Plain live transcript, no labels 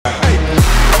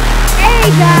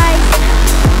guys,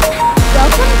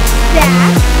 welcome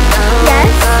back.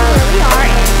 Yes, here we are,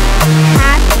 and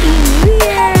Happy New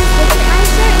Year! Look at my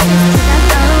shirt, it's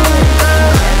 2020.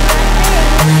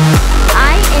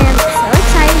 I am so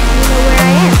excited. You know where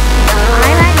I am.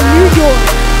 I'm at New York,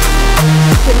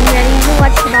 getting ready to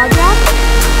watch the ball drop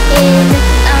in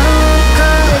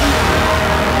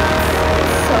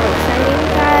so exciting,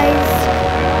 guys.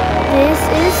 This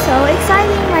is so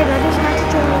exciting. My brother's about to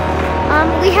join.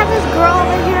 We have this girl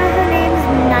over here. Her name is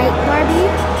Night Barbie.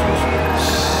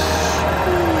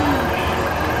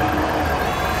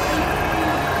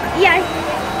 Yeah.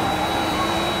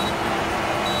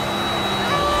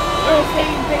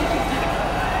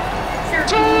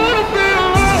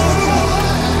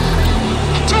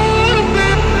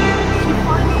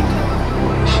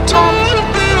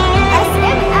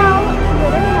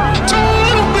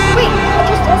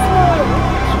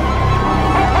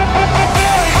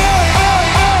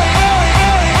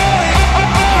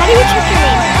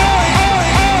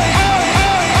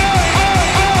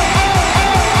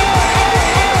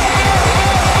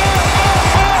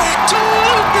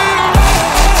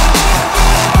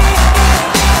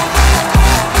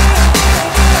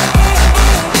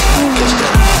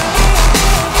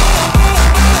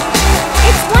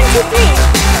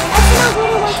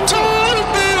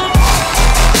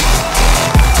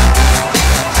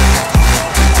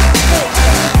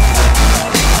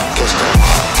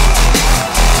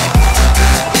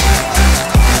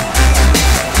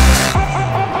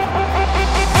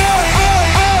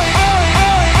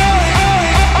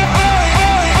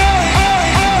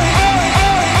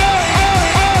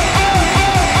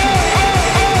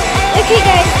 Okay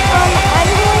guys, I'm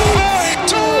going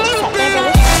to set my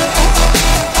brother's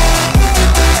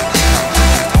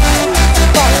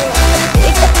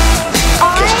I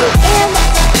am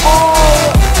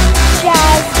all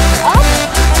jazzed up.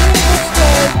 I'm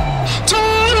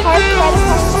going to go to park right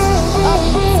across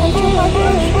Central Park.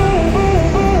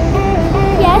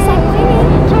 Yes, I'm cleaning.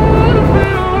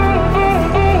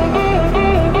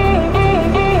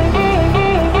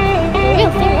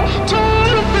 Real thing.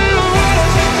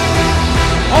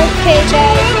 Okay,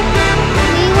 guys,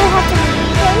 we will have to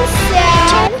leave him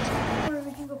sad. Or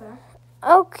we can go back.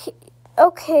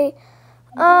 Okay.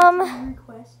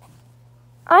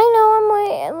 I know I'm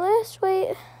waiting. Let's wait.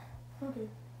 Okay.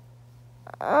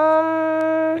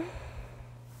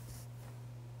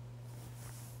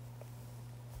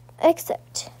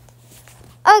 Accept.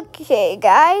 Okay,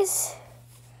 guys.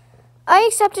 I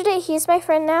accepted it. He's my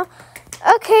friend now.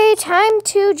 Okay, time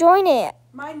to join it.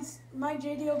 Mine's my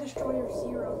JDL Destroyer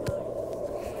 09.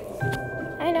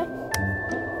 I know.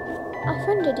 I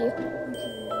friended you.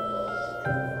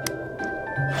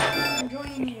 I'm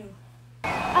joining you.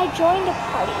 I joined a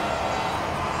party.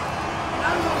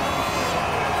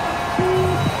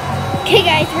 Okay,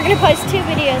 guys, we're gonna post 2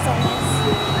 videos on this.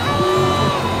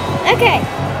 Okay.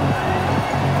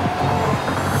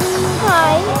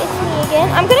 Hi, it's me again.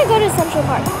 I'm gonna go to Central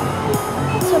Park.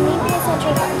 So meet me at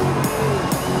Central Park.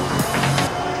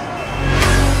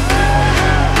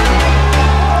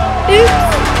 Oops.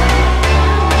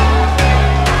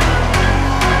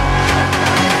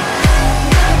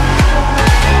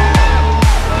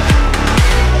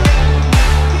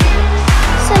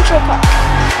 Central Park.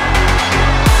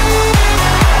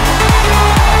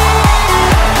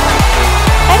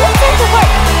 I'm in Central Park.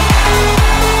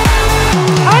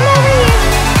 I'm over here.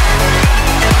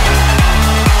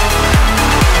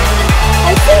 I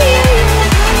see you.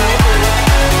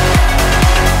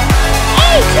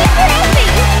 Hey, keep your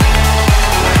helping.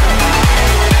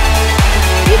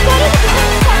 You've got it at the top.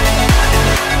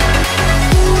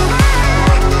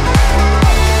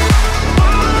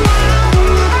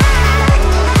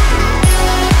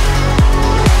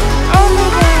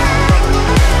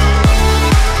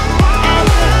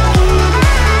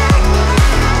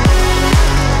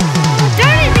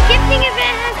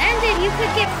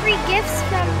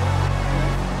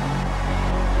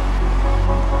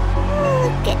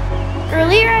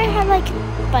 Earlier I had like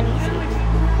bunny feet.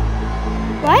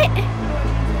 What?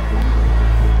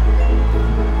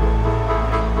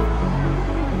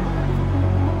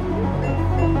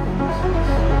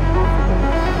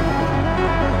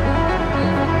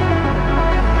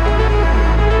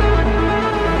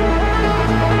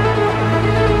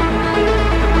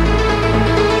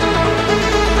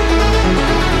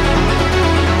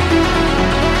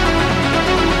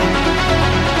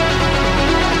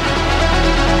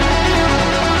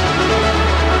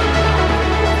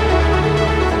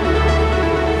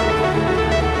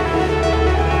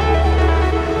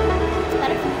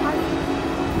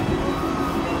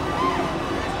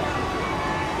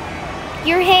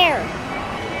 Your hair.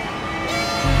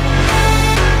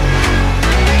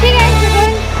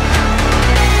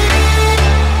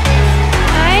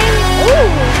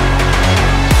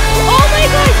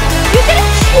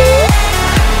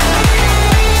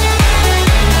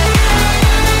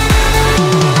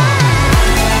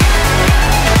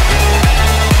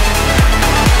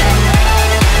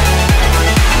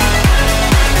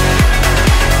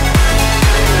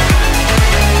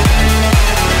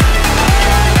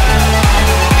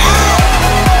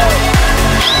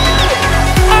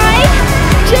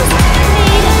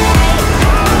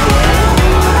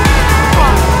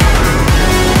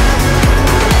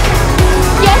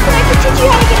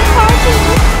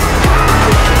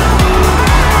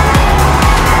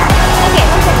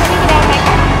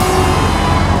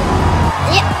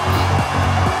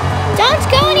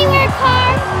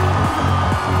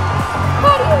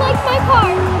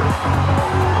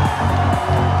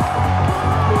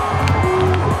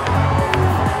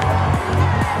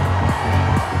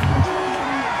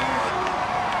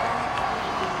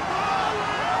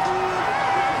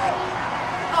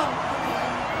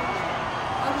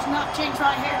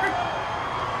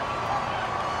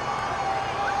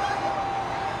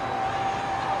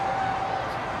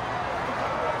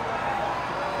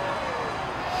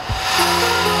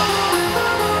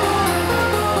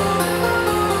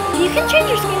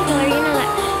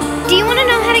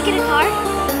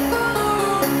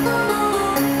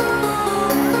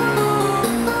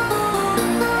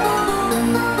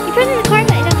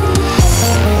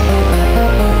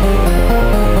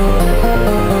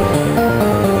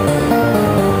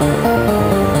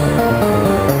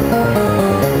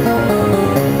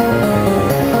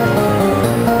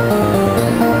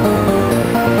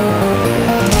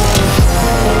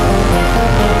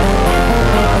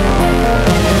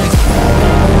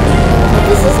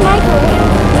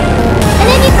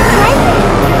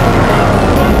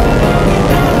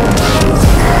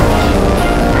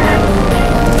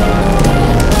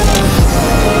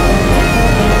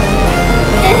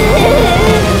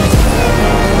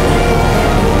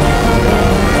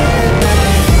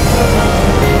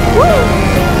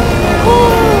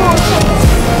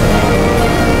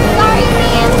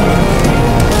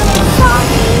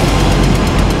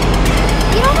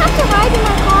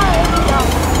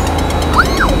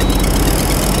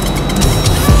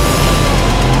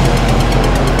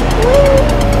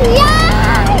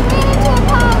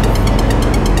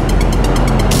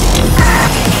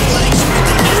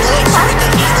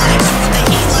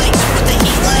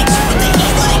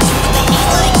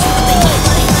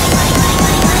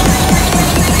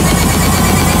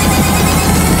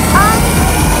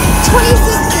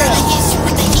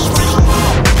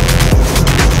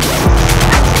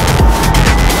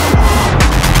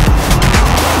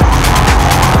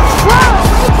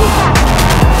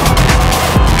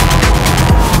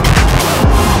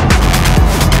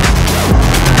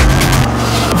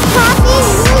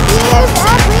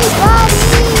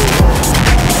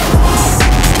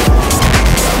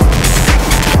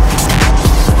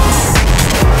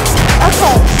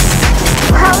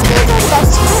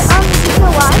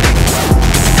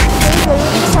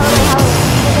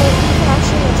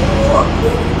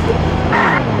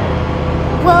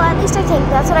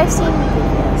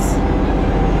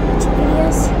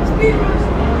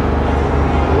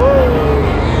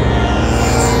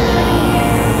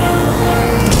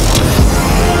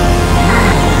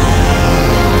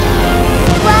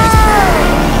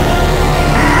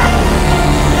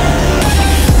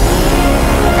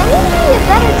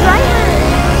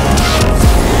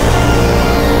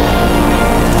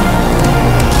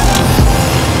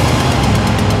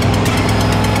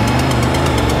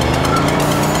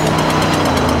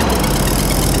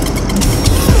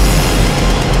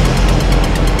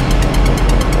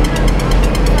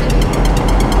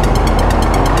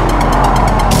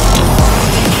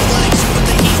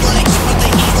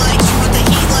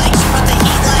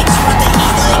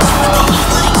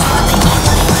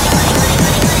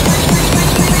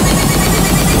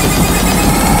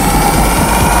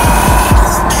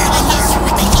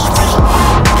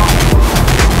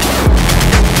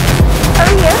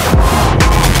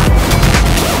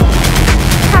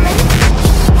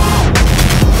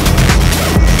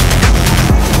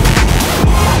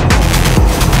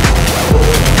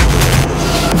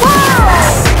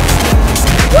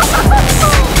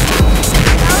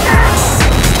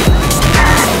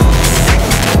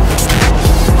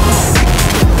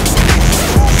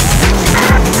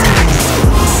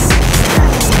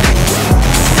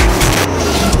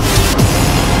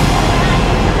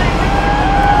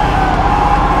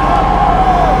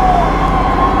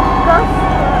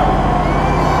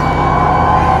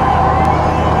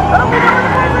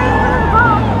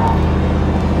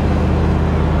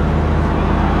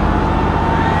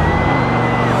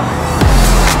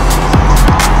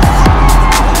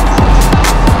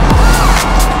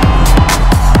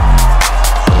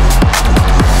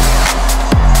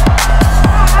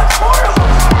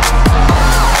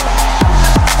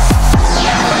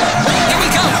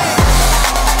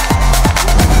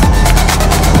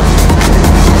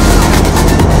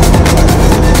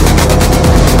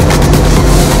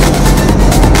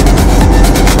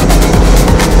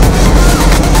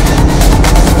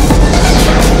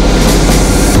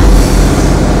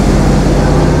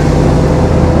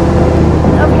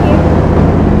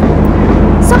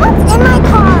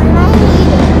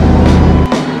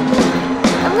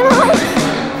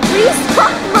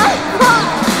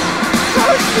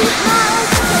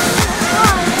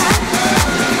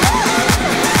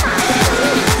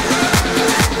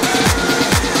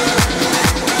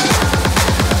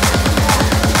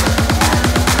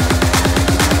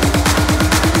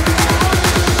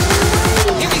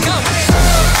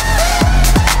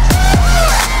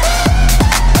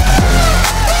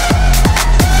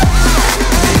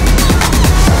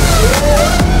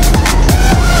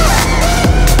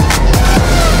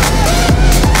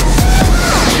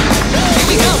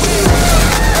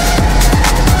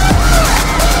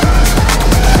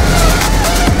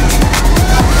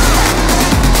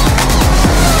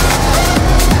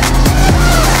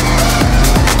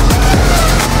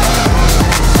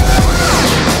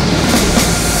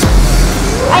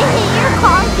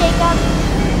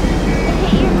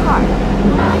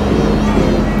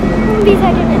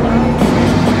 even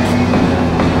know.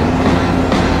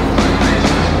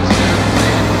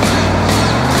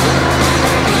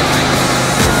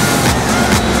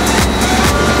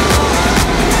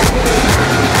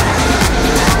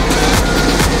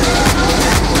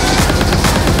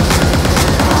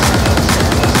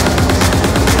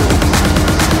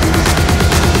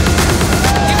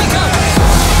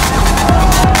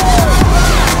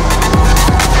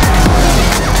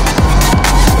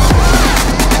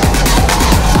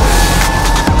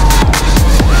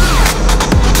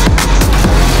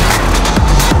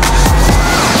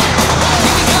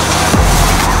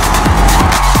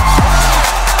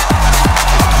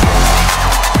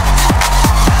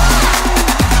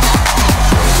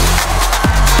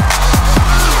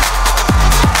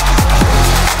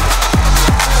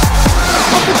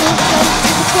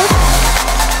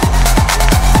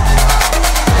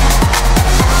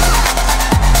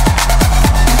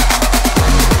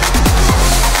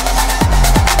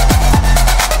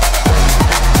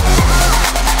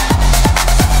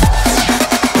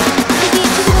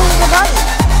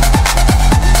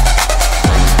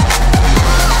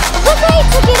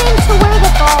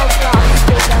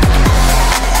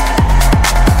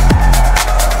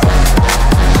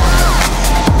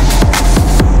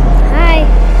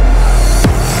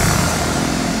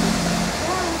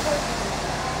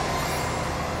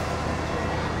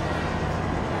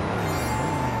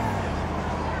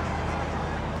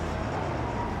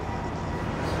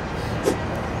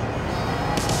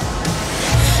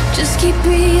 Just keep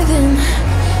breathing,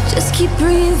 just keep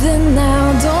breathing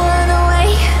now. Don't run away,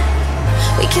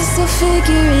 we can still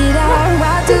figure it out.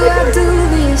 Why do I do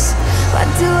this? Why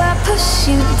do I push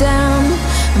you down?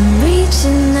 I'm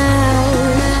reaching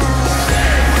out.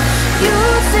 You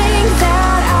think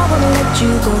that I wanna let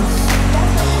you go?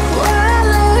 Well,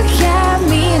 look at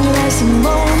me and rising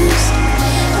bones.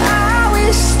 I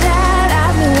wish that I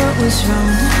knew what was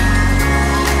wrong.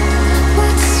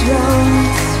 What's wrong?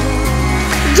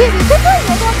 Jimmy,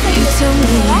 You tell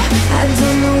me I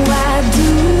don't know why I do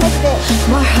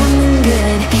more harm than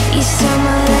good each time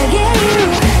I look at you.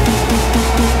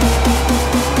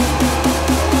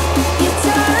 You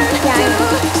turn to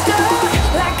stone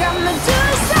like I'm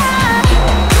Medusa.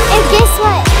 and guess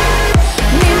what?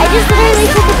 I just literally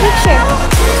took a picture.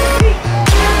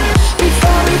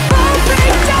 Before we both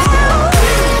break down,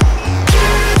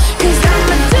 'cause I'm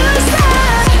Medusa.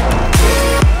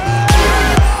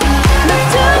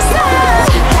 Medusa.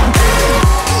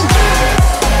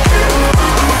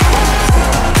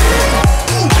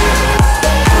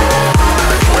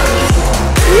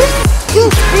 Do a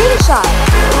screenshot.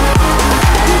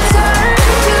 You turn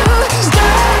to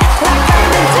stone like I'm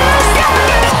Medusa.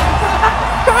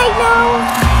 I know.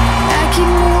 I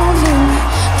keep moving,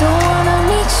 don't wanna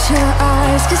meet your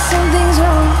eyes, 'cause something's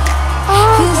wrong.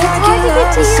 Oh, Feels it's like hard to your get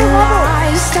to love, so your level.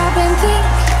 I stop and think.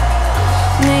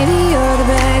 Maybe you're the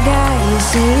bad guy, you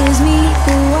say it's me,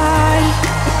 but why?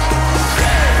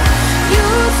 You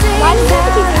think Why do you have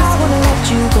to be that I wanna let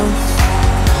you go?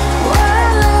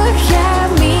 Well, look at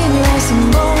me and rising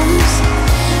bones.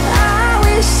 I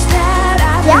wish that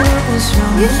I knew Yeah? what was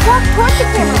wrong. You just walk towards the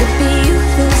Could camera. it be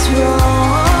this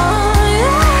wrong?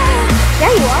 Yeah.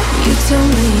 There you are. You tell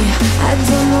me I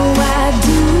don't know why I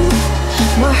do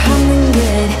more harm than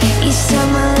good each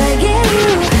time I look at you.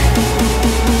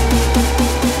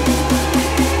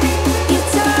 You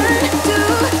turn to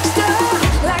stone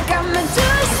like I'm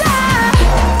Medusa.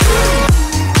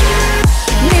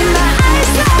 Need my eyes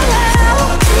so low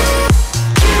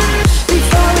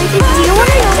before we Do you want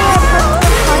to know where I parked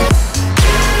my car?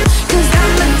 'cause I'm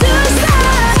Medusa.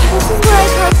 This is where I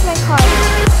parked my car.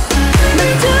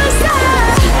 Medusa.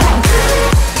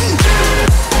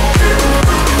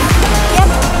 Yep.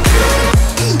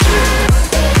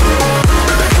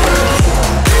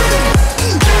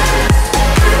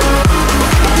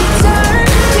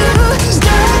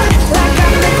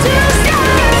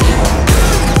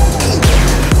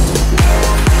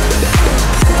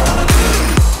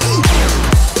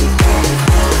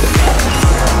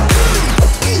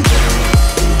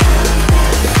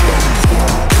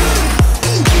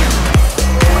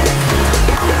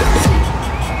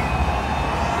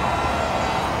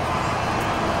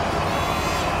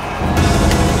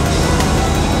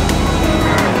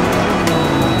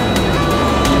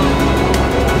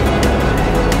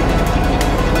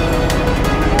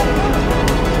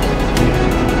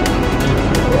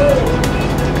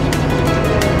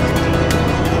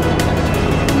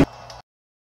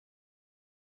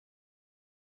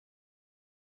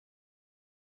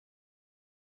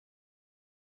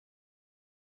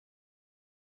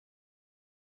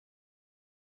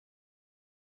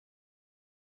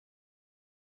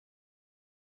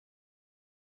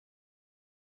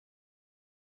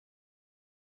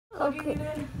 Okay. Plugging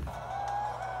it in.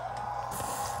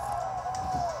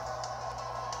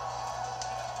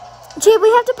 Jay, we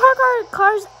have to park our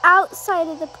cars outside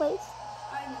of the place.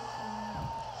 I know.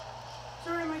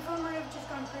 Sorry, my phone might have just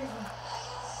gone crazy.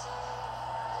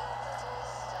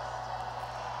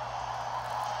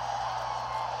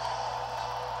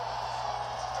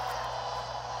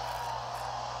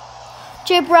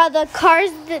 Jay, bro, the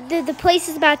cars, the place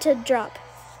is about to drop.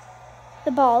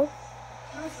 The ball.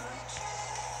 No, it's not.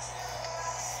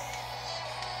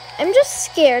 I'm just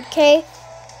scared, okay?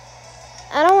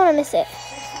 I don't want to miss it.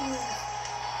 16 minutes.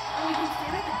 Oh, we can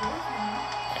stand at the door for a minute.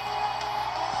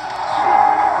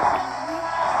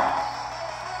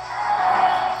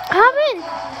 Happened?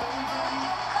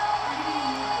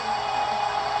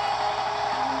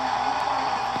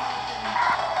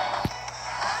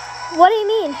 What do you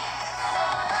mean?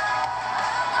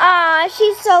 Ah,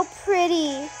 she's so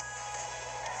pretty.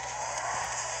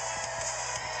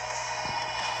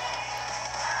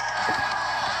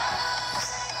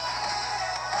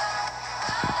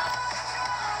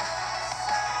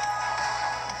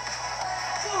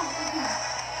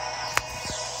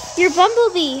 You're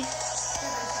Bumblebee.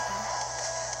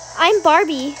 I'm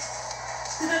Barbie.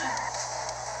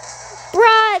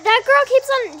 Bruh, that girl keeps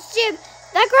on... Jib,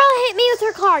 that girl hit me with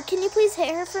her car. Can you please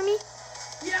hit her for me?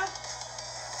 Yeah.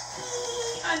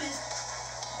 I missed.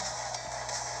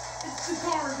 It's the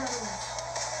car, by the way.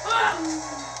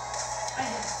 I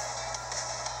hit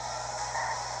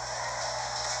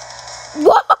it.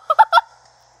 What?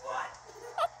 What?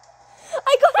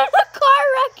 I got in a car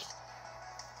wreck.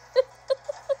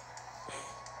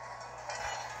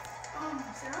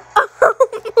 Sarah?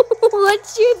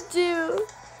 What'd you do?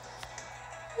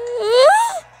 I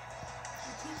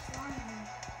keep flying.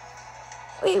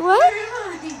 Wait, what? Where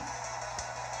am I?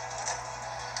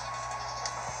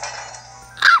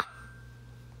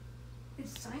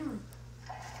 It's silent.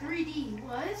 3D.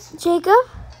 What? Jacob?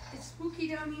 It's spooky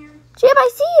down here. Jib, I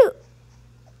see you.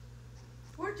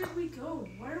 Where did we go?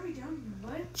 Why are we down here?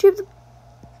 What? Jib, the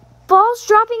ball's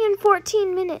dropping in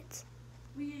 14 minutes.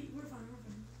 We're fine. We're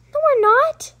fine. No, we're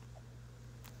not.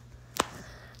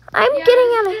 I'm Yeah,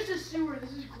 getting out this of... is just a sewer.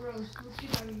 This is gross. Let's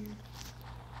get out of here.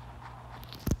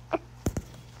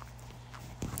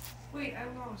 Wait, I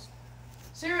lost.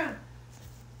 Sarah!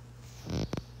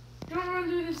 Don't run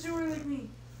through the sewer like me.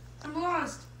 I'm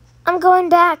lost. I'm going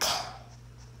back.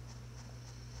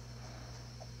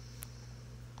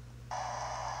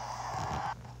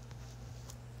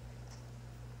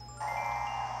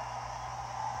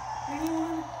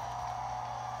 Anyone?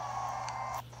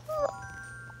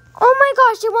 Oh my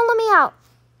gosh, it won't let me out.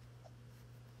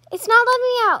 It's not letting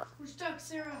me out. We're stuck,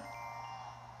 Sarah.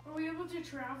 Are we able to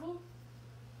travel?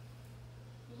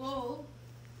 LOL.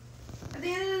 At the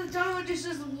end of the tunnel, it just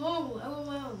says LOL.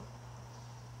 LOL.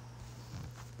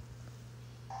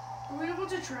 Are we able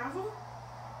to travel?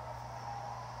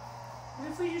 What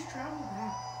if we just travel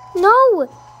back? No,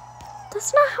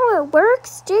 that's not how it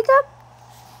works, Jacob.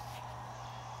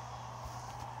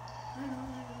 I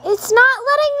know. It's not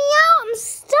letting me out. I'm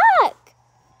stuck.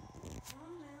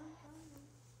 Calm down.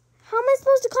 How am I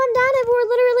supposed to calm down if we're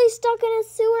literally stuck in a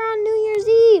sewer on New Year's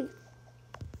Eve?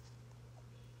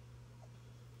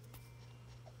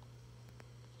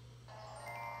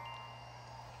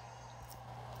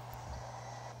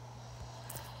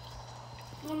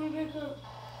 Let me back up.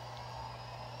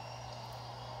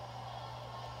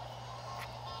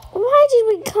 Why did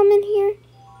we come in here?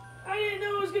 I didn't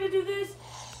know I was gonna do this.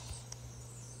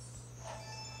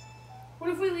 What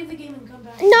if we leave the game and come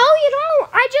back? No, you don't.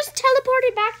 I just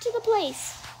teleported back to the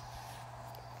place.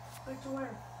 Like to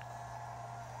where?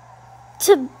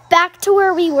 Back to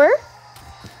where we were?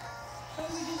 How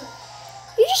do we do that?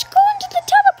 You just go into the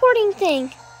teleporting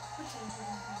thing. What's in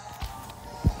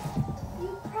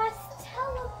You press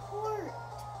teleport.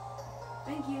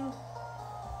 Thank you.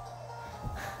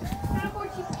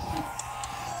 Teleport you.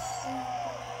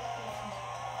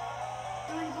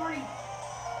 Join the party.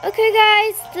 Okay,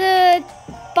 guys, the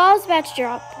ball's about to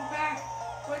drop. We're back.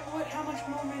 What, how much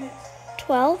more minutes?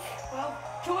 12.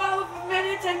 12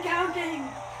 minutes and counting.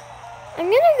 I'm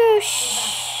gonna go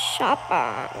shop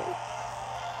on.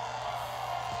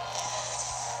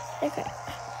 Okay.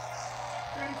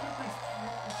 Ready for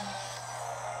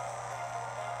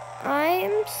the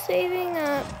I'm saving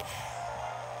up.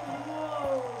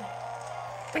 Whoa.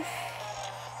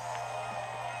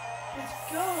 Let's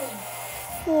go.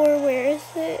 For where is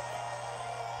it?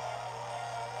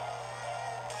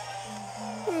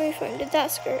 Let me find it.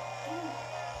 That skirt.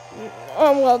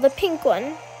 Oh, well, the pink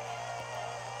one.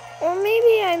 Or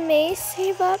maybe I may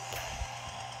save up.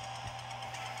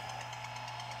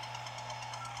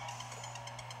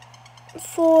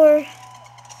 for,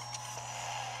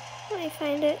 let me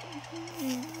find it.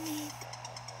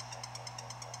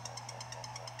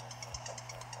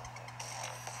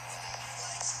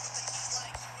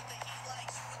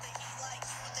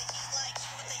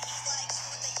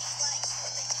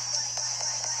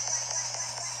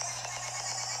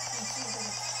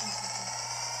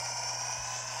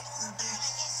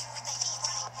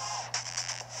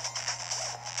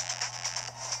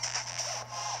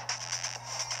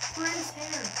 Where's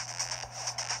hair?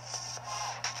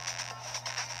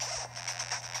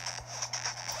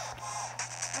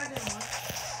 I didn't watch.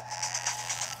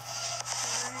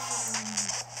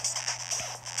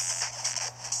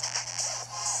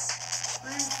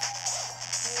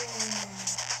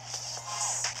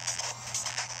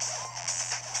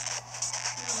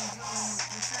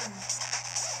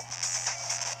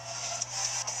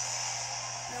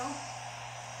 No?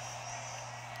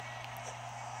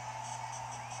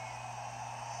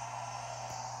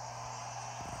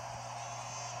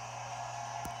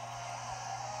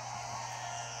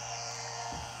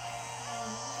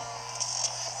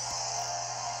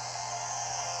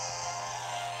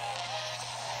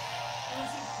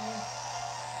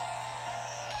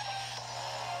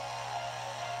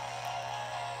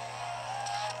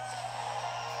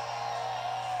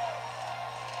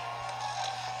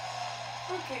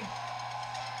 Okay.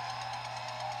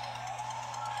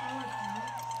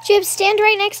 Jib, stand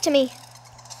right next to me.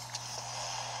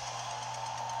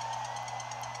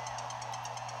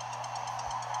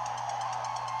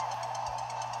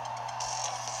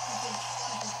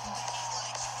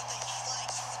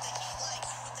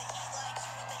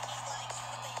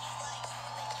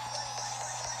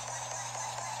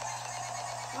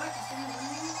 What? Stand with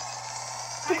me?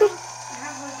 I don't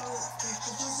have like all that stuff.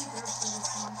 There's no secret for this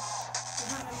one.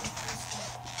 There's not that much stuff.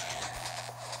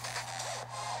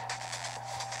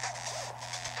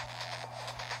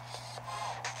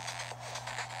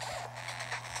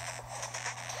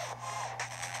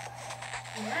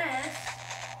 Unless...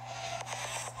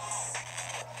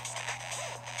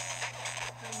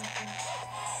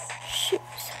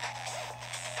 Shoes.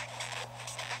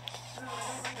 No, I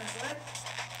don't want that. What?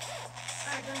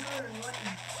 I don't go to what?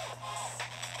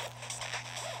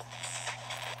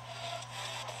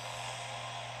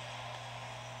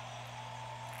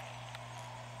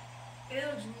 It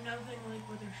looks nothing like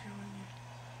what they're showing me.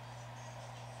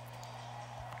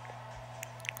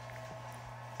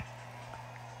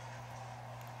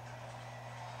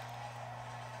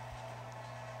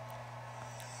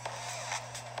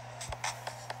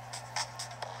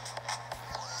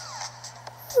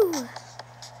 Ooh.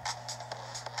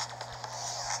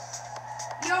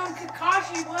 Yo, I'm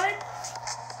Kakashi, what?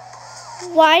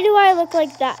 Why do I look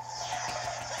like that?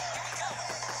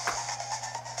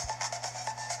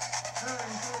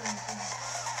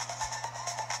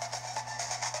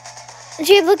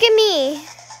 Jib, look at me.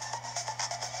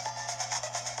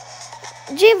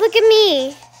 Jib, look at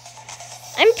me.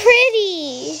 I'm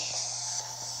pretty.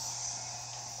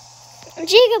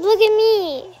 Jacob, look at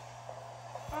me.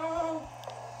 Oh.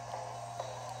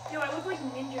 Yo, I look like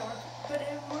Ninja, but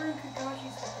we're in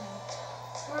Kakashi's company.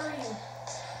 Where are you?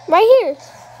 Right here.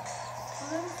 Oh,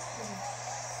 that is pretty.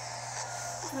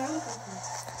 I look ugly.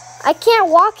 I can't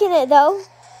walk in it though.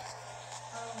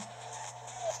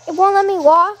 Oh. It won't let me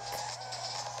walk.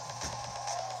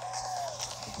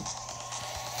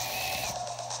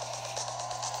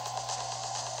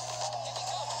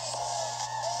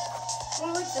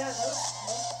 Oh, like that. That looks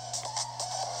cool.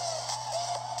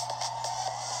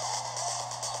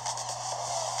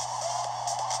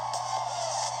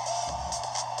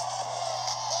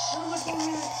 Oh, look at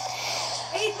me.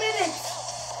 8 minutes!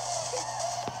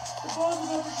 The ball's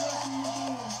about to drop in the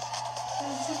game. That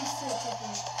is gonna be sick, I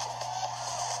think.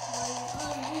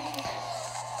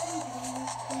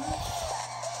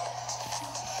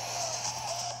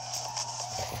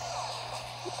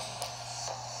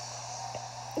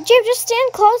 Jib, just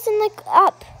stand close and look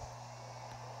up.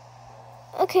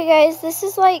 Okay, guys, this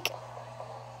is like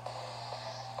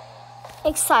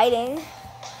exciting.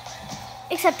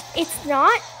 Except it's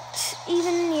not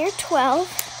even near 12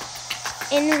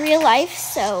 in real life,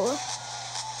 so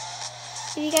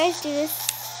if you guys do this,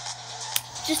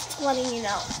 just letting you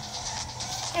know.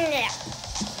 Yeah.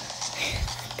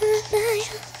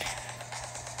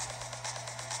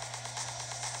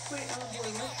 Wait, oh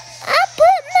boy, what? I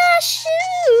put my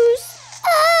shoes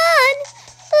on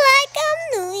like I'm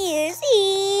New Year's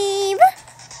Eve.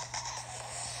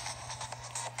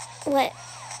 What?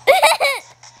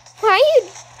 Why are you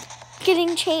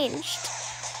getting changed?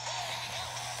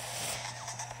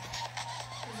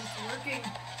 Is it working?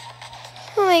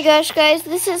 Oh my gosh, guys,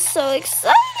 this is so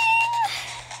exciting.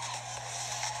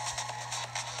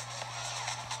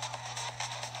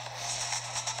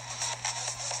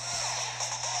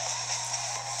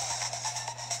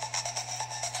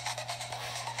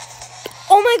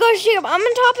 Oh my gosh, Jacob, I'm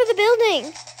on top of the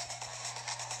building.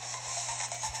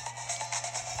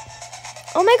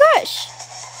 Oh my gosh.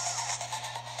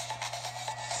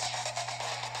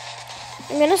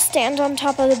 I'm gonna stand on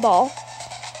top of the ball.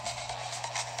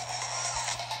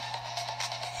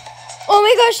 Oh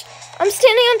my gosh, I'm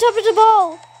standing on top of the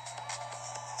ball.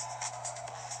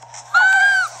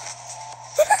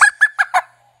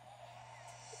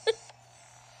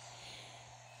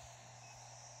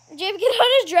 Jacob, get out of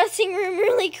the dressing room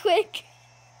really quick.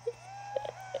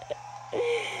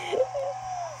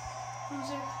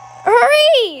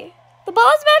 Hurry! The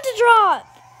ball's about to drop.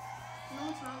 No,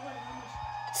 it's not. Wait, how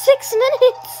much? 6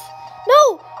 minutes.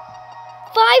 No,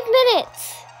 5 minutes.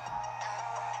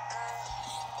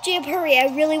 Jacob, hurry. I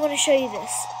really want to show you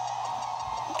this.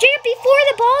 Jacob, before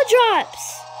the ball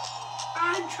drops.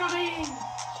 I'm trying.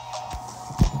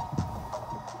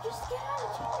 Just get out of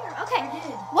the chair. I Okay,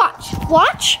 did.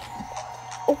 watch.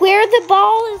 Where the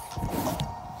ball is.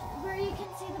 Where you can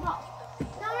see the ball. No,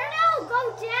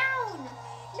 go down.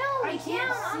 No, I can't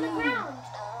down on the see. ground.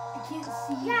 I can't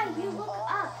see. Yeah, you look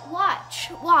up.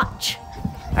 Watch.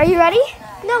 Are you ready?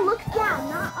 No, look down,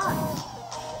 not up.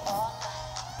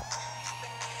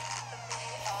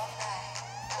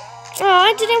 Oh,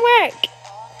 it didn't work.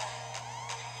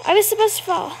 I was supposed to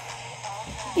fall.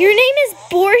 Your name is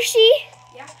Borshi?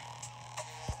 Yeah.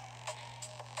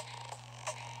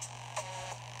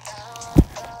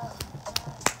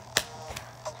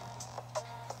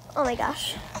 Oh my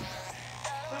gosh.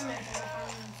 Wait a minute, I gotta find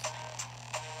this.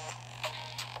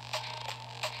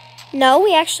 No,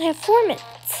 we actually have 4 minutes.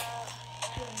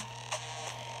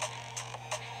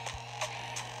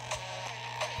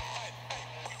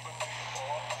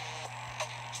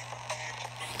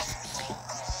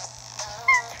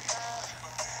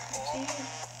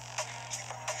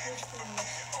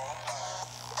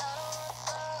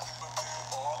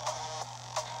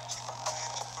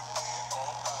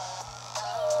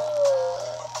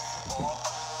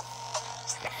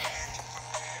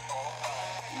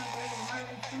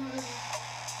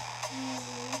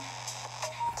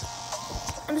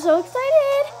 I'm so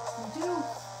excited. Me too.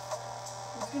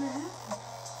 What's gonna happen?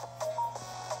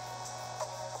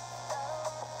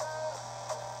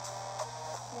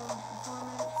 Four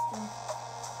minutes still.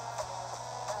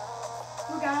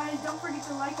 Well, guys, don't forget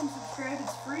to like and subscribe.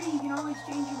 It's free. You can always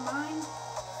change your mind.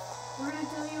 We're gonna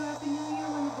tell you Happy New Year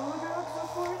when the ball drops, so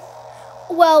forth.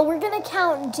 Well, we're going to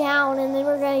count down and then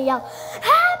we're going to yell,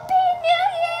 Happy New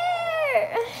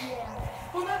Year!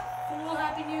 Yeah. Well, not full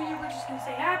Happy New Year. We're just gonna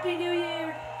say Happy New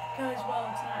Year because, well,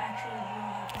 it's not actually real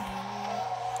Happy New Year.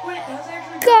 When it does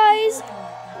actually, Guys,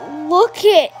 drop, look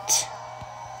at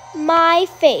my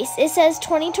face. It says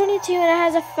 2022 and it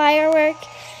has a firework.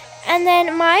 And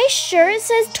then my shirt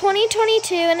says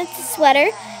 2022 and it's a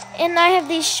sweater. And I have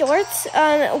these shorts.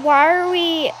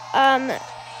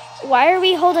 Why are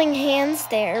we holding hands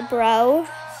there, bro?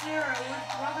 Sarah,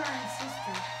 we're brother and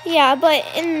sister. Yeah, but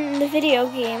in the video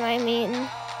game, I mean.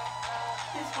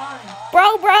 It's fine.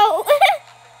 Bro.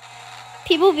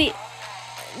 People be.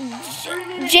 3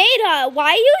 minutes. Jada,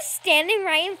 why are you standing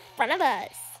right in front of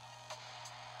us?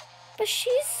 But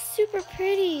she's super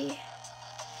pretty.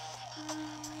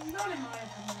 Not in my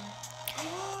opinion.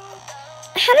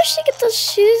 How does she get those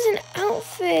shoes and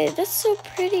outfit? That's so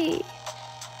pretty.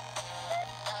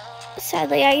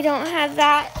 Sadly, I don't have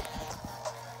that.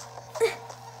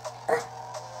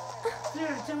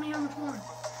 Sarah, tell me how much more.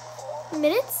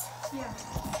 Minutes? Yeah.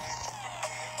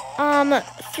 2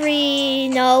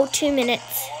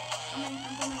 minutes. I'm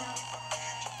coming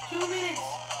out. 2 minutes.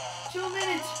 2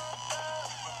 minutes.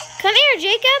 Come here,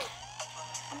 Jacob.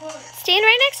 What? Stand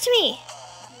right next to me.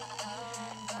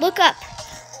 Look up.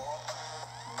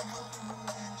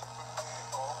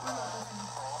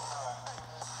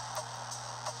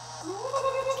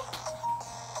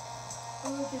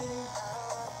 Okay.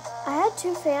 I had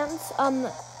 2 fans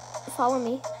follow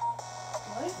me.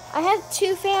 What? I had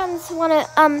 2 fans wanna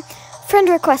friend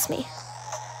request me.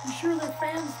 You sure they're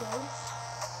fans though?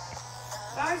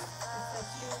 Guys, if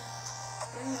that's you,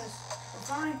 bring us. We're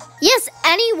fine. Yes,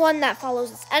 anyone that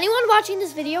follows us, anyone watching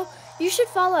this video, you should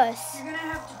follow us. You're gonna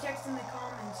have to text in the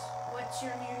comments what's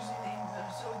your username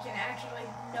though, so we can actually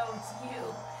know it's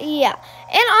you. Yeah,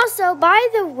 and also, by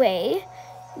the way,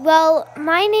 well,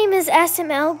 my name is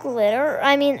SML Glitter.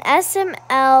 I mean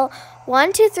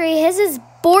SML123. His is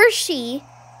Borshi.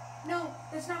 No,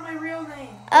 that's not my real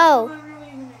name. That's Oh. not my real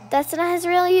username. That's not his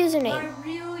real My username.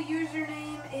 real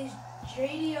username is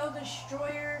JDL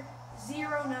Destroyer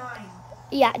 09.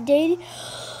 Yeah, JDL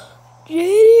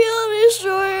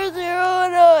Destroyer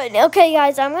 09. Okay,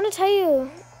 guys, I'm gonna tell you.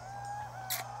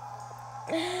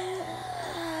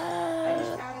 I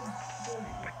just added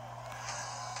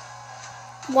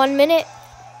the 1 minute.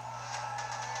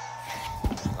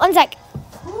 1 sec.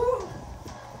 Ooh.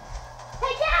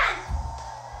 Hey, Dad!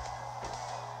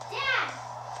 Dad!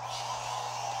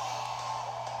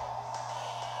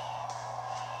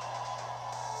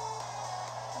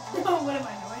 Oh, what am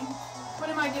I doing? What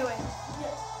am I doing?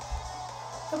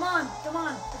 Come on, come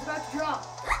on. It's about to drop.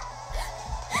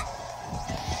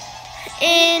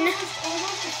 In.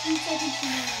 Almost a few seconds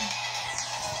remaining.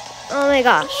 Oh my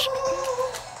gosh.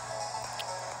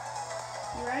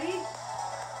 You ready?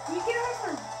 Can you get out of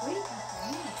our way?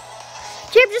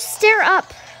 Jib, just stare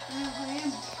up. I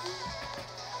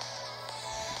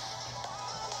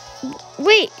am.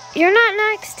 Wait, you're not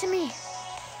next to me.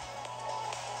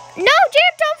 No,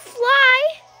 Jib, don't fly.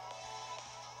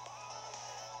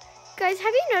 Guys,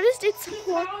 have you noticed it's How is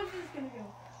this gonna go?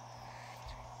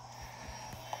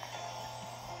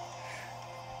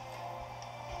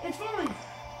 It's falling.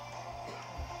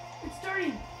 It's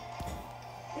starting.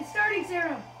 It's starting,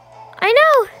 Sarah. I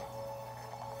know.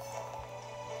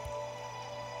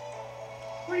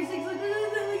 46. Look at the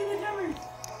timer.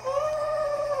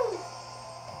 Woo!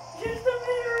 Just a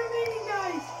minute remaining,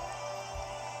 guys.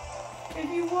 If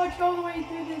you watched all the way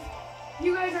through this,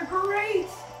 you guys are great.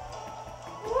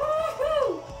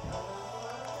 Woohoo!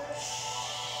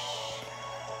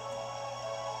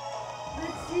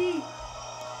 Let's see.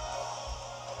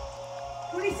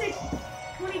 26,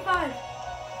 25.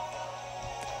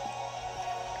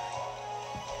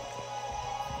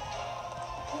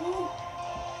 Oh,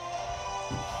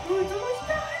 it's almost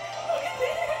done. Look at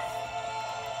this.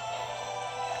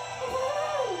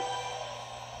 Woo!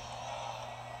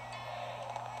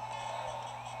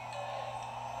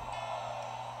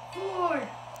 4.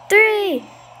 3,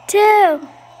 2,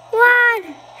 1.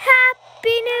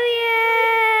 Happy New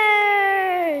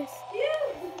Year's!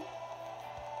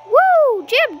 Woo!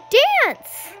 Jib,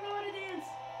 dance! I don't know how to dance.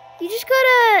 You just go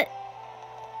to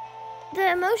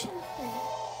the emotions thing.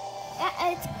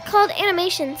 It's called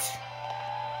animations.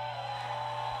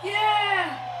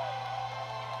 Yeah!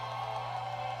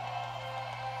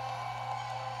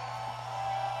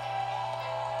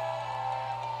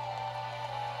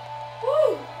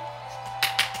 Woo!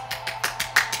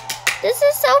 This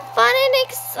is so fun and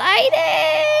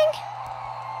exciting.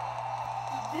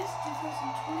 This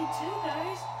 2022,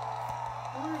 guys.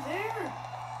 We're there.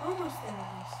 Almost there, at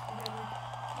least. We got like a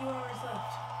few hours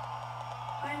left.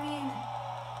 I mean,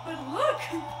 but look!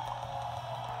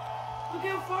 Look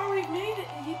how far we've made it.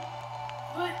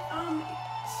 But,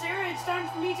 Sarah, it's time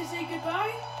for me to say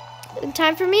goodbye.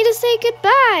 Time for me to say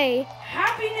goodbye.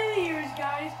 Happy New Year's,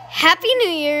 guys. Happy New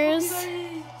Hope Year's. you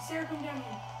guys, Sarah, come down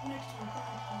here. Next to me. Come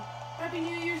next to me. Happy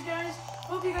New Year's, guys.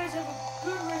 Hope you guys have a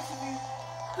good rest of your day.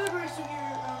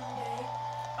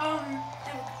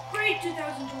 Have a great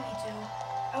 2022.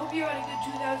 I hope you had a good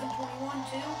 2021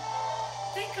 too.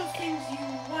 Think of things you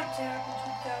want to happen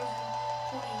in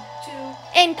 2022.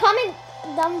 And comment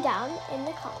them down in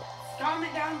the comments.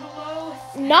 Comment down below.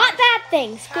 Not bad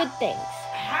things, good things.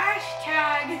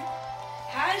 Hashtag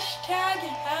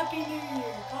Happy New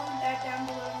Year. Comment that down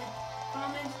below in the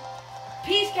comments.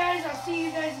 Peace, guys. I'll see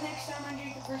you guys next time on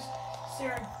Jacob vs.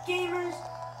 Sarah Gamers.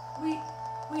 We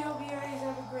hope you guys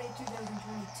have a great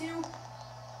 2022.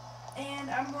 And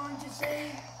I'm going to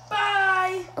say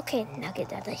bye. Okay, now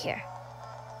get out of here.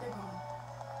 They're gone.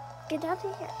 Get out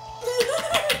of here.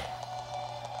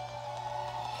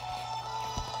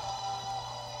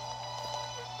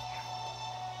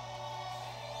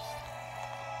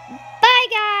 Bye,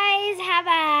 guys. Have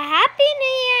a happy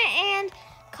New Year and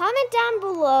comment down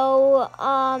below.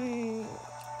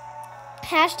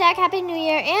 Hashtag Happy New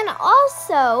Year, and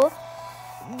also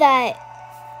that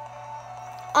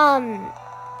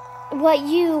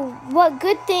what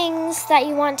good things that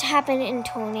you want to happen in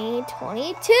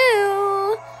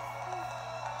 2022.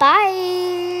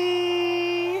 Bye.